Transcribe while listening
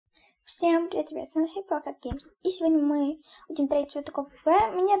Всем привет, ребят, с вами FR Parrot. И сегодня мы будем трейдить вот такого попугая.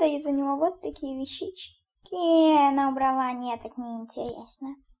 Мне дают за него вот такие вещички. Она убрала, нет, так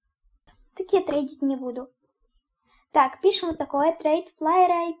неинтересно. Такие трейдить не буду. Так, пишем вот такое, трейд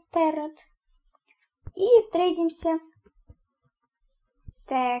FR Parrot. И трейдимся.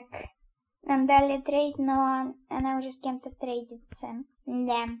 Так, нам дали трейд, но она уже с кем-то трейдится.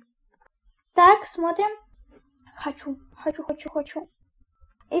 Да. Так, смотрим. Хочу.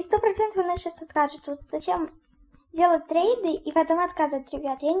 И 100% она сейчас откажет. Вот зачем делать трейды и потом отказывать,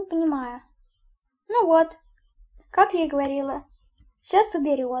 ребят? Я не понимаю. Ну вот, как я и говорила. Сейчас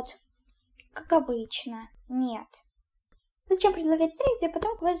уберет. Как обычно. Нет. Зачем предлагать трейды, а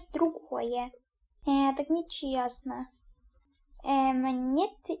потом класть другое? Так нечестно.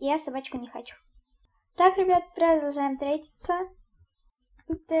 Нет, я собачку не хочу. Так, ребят, продолжаем трейдиться.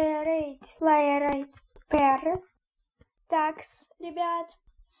 Трейд FR Parrot. Такс, ребят.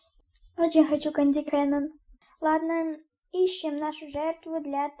 Очень хочу Candy Cannon. Ладно, ищем нашу жертву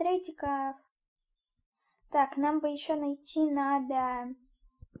для трейдиков. Так, нам бы еще найти надо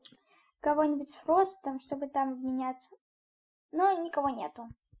кого-нибудь с фростом, чтобы там обменяться. Но никого нету.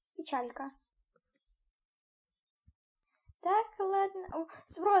 Печалька. Так, ладно. О,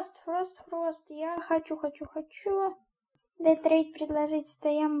 фрост. Я хочу. Дай трейд предложить,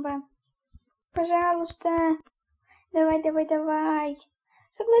 стоям бы. Пожалуйста. Давай.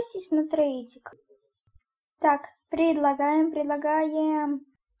 Согласись на трейдик. Так, предлагаем.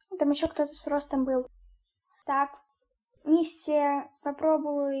 Там еще кто-то с фростом был. Так, миссия,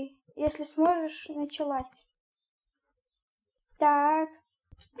 попробуй, если сможешь, началась. Так.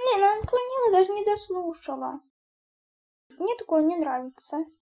 Не, она отклонила, даже не дослушала. Мне такое не нравится.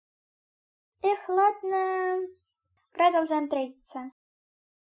 Эх, ладно. Продолжаем трейдиться.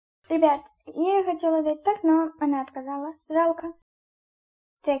 Ребят, я ей хотела дать так, но она отказала. Жалко.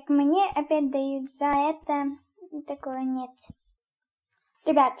 Так, мне опять дают за это. Такого нет.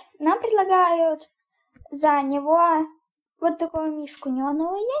 Ребят, нам предлагают за него вот такого мишку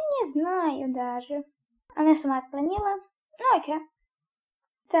неонового. Я не знаю даже. Она сама отклонила. Ну окей.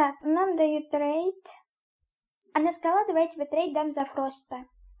 Так, нам дают трейд. Она сказала, давай тебе трейд дам за фроста.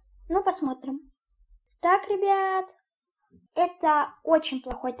 Ну, посмотрим. Так, ребят. Это очень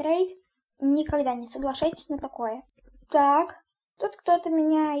плохой трейд. Никогда не соглашайтесь на такое. Так. Тут кто-то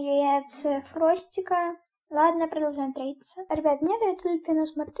меняет фростика. Ладно, продолжаем трейдиться. Ребят, мне дают люпину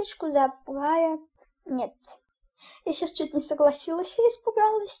смартышку за попугая. Нет. Я сейчас чуть не согласилась и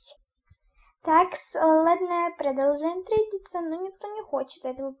испугалась. Так, ладно, продолжаем трейдиться. Но никто не хочет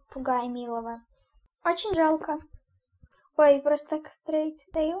этого попугая милого. Очень жалко. Ой, просто так трейд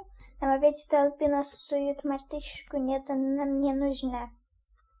даю. Нам опять толпина сует мартышку. Нет, она нам не нужна.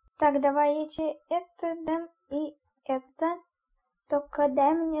 Так, давайте это дам и это. Только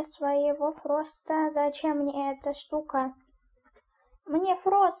дай мне своего фроста. Зачем мне эта штука? Мне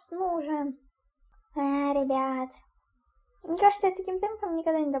фрост нужен. Ребят. Мне кажется, я таким темпом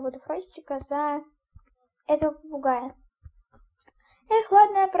никогда не добуду фростика за этого попугая. Эх,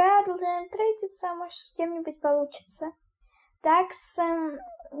 ладно, продолжаем трейдиться. Может, с кем-нибудь получится. Так,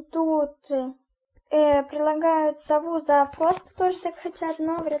 тут предлагают сову за фрост. Тоже так хотят,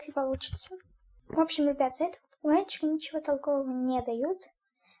 но вряд ли получится. В общем, ребят, за этого попугайчика ничего толкового не дают.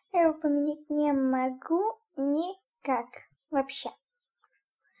 Я его поменять не могу никак. Вообще.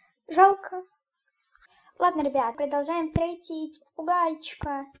 Жалко. Ладно, ребят, продолжаем трейдить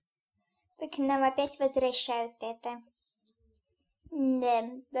попугайчика. Так нам опять возвращают это. Да,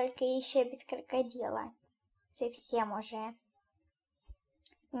 только еще без крокодила. Совсем уже.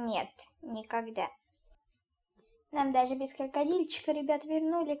 Нет, никогда. Нам даже без крокодильчика, ребят,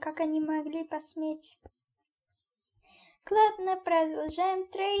 вернули. Как они могли посметь? Ладно, продолжаем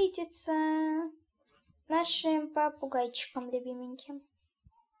трейдиться нашим попугайчиком любименьким.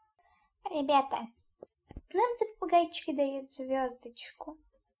 Ребята, нам за попугайчики дают звездочку.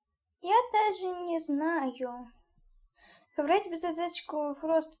 Я даже не знаю. Вроде бы за звездочку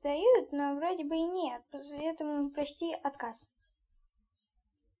просто дают, но вроде бы и нет. Поэтому, прости, отказ.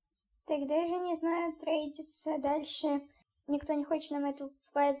 Так, даже не знаю, трейдиться дальше. Никто не хочет нам эту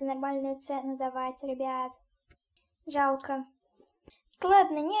попугая за нормальную цену давать, ребят. Жалко.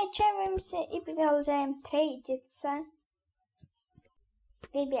 Ладно, не отчаиваемся и продолжаем трейдиться.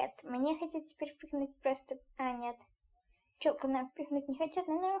 Ребят, мне хотят теперь впихнуть просто... нет. Пчелку нам впихнуть не хотят,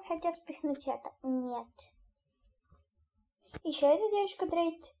 но нам хотят впихнуть это. Нет. Еще эта девочка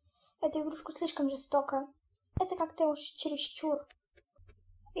трейдит эту игрушку слишком жестоко. Это как-то уж чересчур.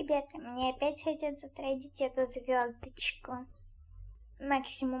 Ребята, мне опять хотят затрейдить эту звездочку.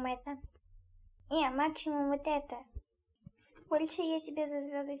 Максимум это. Не, максимум вот это. Больше я тебе за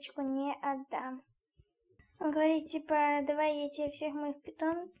звездочку не отдам. Он говорит, типа, давай я тебе всех моих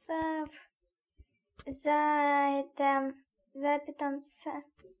питомцев за питомца,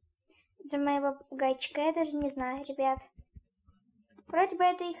 за моего попугайчика. Я даже не знаю, ребят. Вроде бы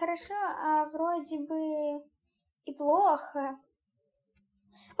это и хорошо, а вроде бы и плохо.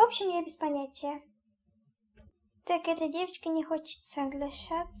 В общем, я без понятия. Так, эта девочка не хочет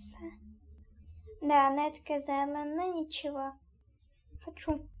соглашаться. Да, она отказала, но ничего.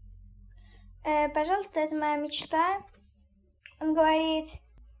 Хочу. Пожалуйста, это моя мечта. Он говорит,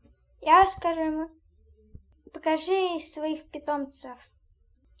 я скажу ему, покажи своих питомцев.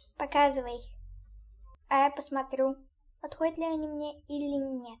 Показывай. А я посмотрю, подходят ли они мне или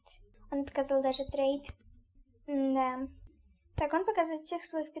нет. Он отказал даже Трейд. Да. Так, он показывает всех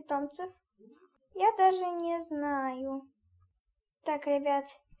своих питомцев. Я даже не знаю. Так, ребят.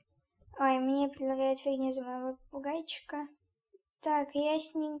 Ой, мне предлагают фигню за моего попугайчика. Так,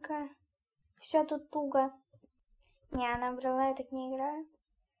 ясненько. Все тут туго. Не, она брала, я так не играю.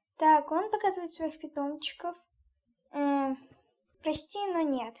 Так, он показывает своих питомчиков. Прости, но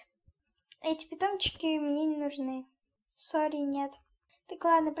нет. Эти питомчики мне не нужны. Сори, нет. Так,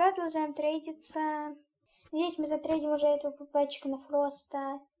 ладно, продолжаем трейдиться. Надеюсь, мы затрейдим уже этого попугайчика на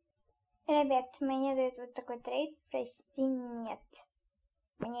Фроста. Ребят, мне дают вот такой трейд. Прости, нет.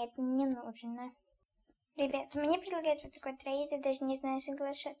 Мне это не нужно. Ребят, мне предлагают вот такой трейд. Я даже не знаю,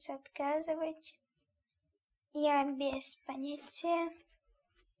 соглашаться, отказывать. Я без понятия.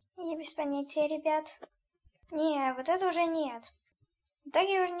 Я без понятия, ребят. Не, вот это уже нет. Так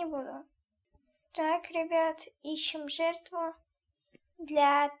я уже не буду. Так, ребят, ищем жертву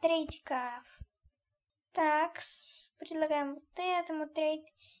для трейдиков. Так, предлагаем вот этому трейд.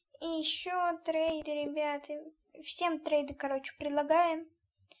 И еще трейды, ребята. Всем трейды, короче, предлагаем.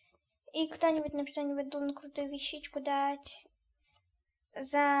 И кто-нибудь нам что-нибудь должен крутую вещичку дать.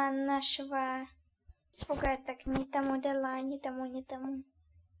 За нашего... Попугая так не тому дала, не тому.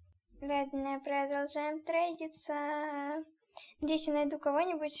 Ладно, продолжаем трейдиться. Надеюсь, я найду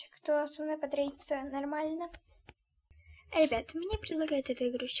кого-нибудь, кто со мной потрейдится нормально. Ребята, мне предлагают эту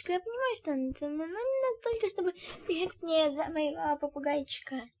игрушечку. Я понимаю, что она ценная, но не настолько, чтобы бегать мне за моего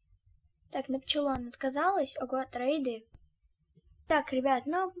попугайчика. Так, на пчелу она отказалась. Ого, трейды. Так, ребят,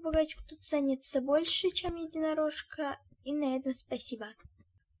 но попугайчик тут ценится больше, чем единорожка. И на этом спасибо.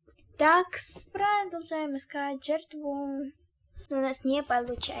 Так, продолжаем искать жертву. Но у нас не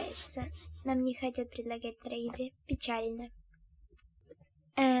получается. Нам не хотят предлагать трейды. Печально.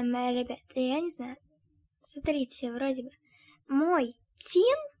 Ребята, я не знаю. Смотрите, вроде бы. Мой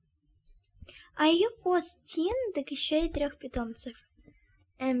Тин, а ее пост Тин, так еще и 3 питомцев.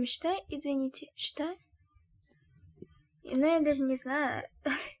 Что? Извините, что? Ну, я даже не знаю.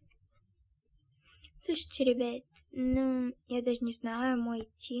 Слушайте, ребят, ну, я даже не знаю,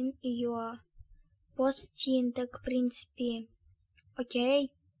 мой Тин, ее пост Тин, так, в принципе,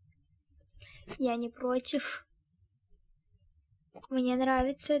 окей. Я не против. Мне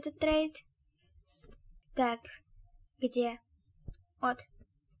нравится этот трейд. Так, где? Вот.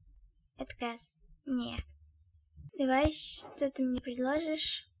 Отказ. Не. Давай, что ты мне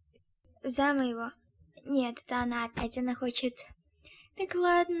предложишь? За моего. Нет, это она опять, она хочет. Так,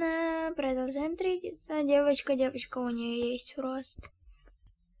 ладно, продолжаем трейдиться. Девочка, у нее есть Фрост.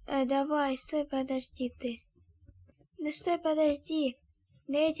 Давай, стой, подожди ты. Да стой, подожди.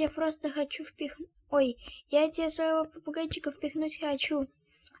 Да я тебе просто хочу впихнуть. Ой, я тебе своего попугайчика впихнуть хочу.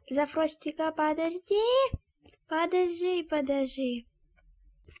 За Фростика подожди. Подожди.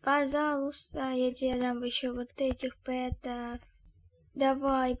 Пожалуйста, я тебе дам еще вот этих пэтов.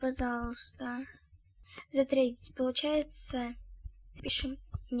 Давай, пожалуйста. Затрейдить получается? Пишем.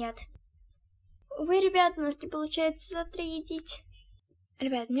 Нет. Увы, ребят, у нас не получается затрейдить.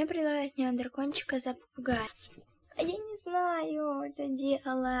 Ребят, мне предлагают неодракончика за попугая. А я не знаю, что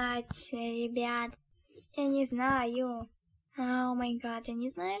делать, ребят. Я не знаю. О май гад, я не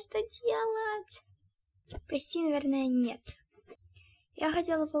знаю, что делать. Прости, наверное, нет. Я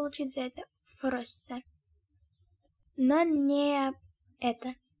хотела получить за это просто. Но не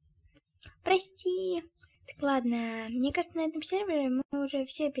это. Прости. Так, ладно. Мне кажется, на этом сервере мы уже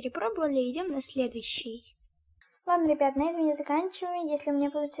все перепробовали. Идем на следующий. Ладно, ребят, на этом я заканчиваю. Если у меня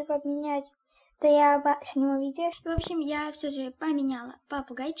получится его обменять, то я сниму видео. И, в общем, я все же поменяла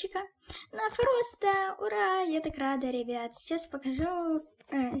попугайчика на Фроста. Ура! Я так рада, ребят. Сейчас покажу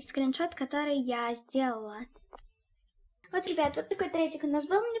скриншот, который я сделала. Вот, ребят, вот такой трейдик у нас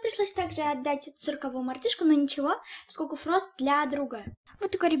был. Мне пришлось также отдать цирковую мартышку, но ничего, поскольку Фрост для друга.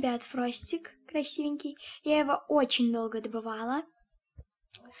 Вот такой, ребят, Фростик красивенький. Я его очень долго добывала.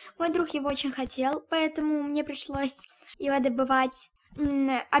 Мой друг его очень хотел, поэтому мне пришлось его добывать.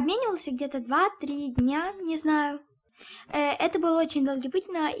 Обменивался где-то 2-3 дня, не знаю. Это было очень долгий путь,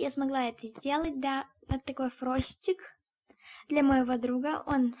 но я смогла это сделать, да. Вот такой фростик для моего друга,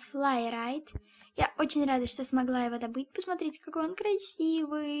 он флайрайд. Я очень рада, что смогла его добыть. Посмотрите, какой он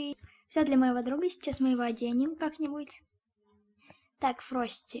красивый. Все для моего друга, сейчас мы его оденем как-нибудь. Так,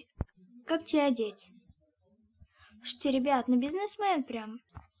 Фрости, как тебя одеть? Слушайте, ребят, ну бизнесмен прям.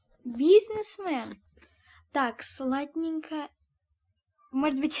 Бизнесмен. Так, сладненько.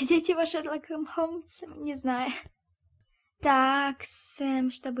 Может быть, одеть его Шерлоком Холмсом? Не знаю. Так,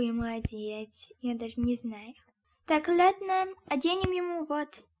 Сэм, чтобы ему одеть? Я даже не знаю. Так, ладно, оденем ему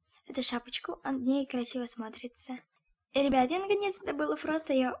вот эту шапочку. Он в ней красиво смотрится. И, ребят, я наконец-то добыла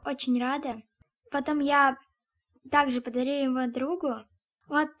Фроста, я очень рада. Потом я также подарю его другу.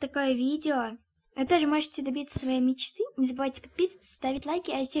 Вот такое видео. Вы тоже можете добиться своей мечты. Не забывайте подписываться, ставить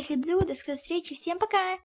лайки. А я всех люблю. До скорой встречи. Всем пока!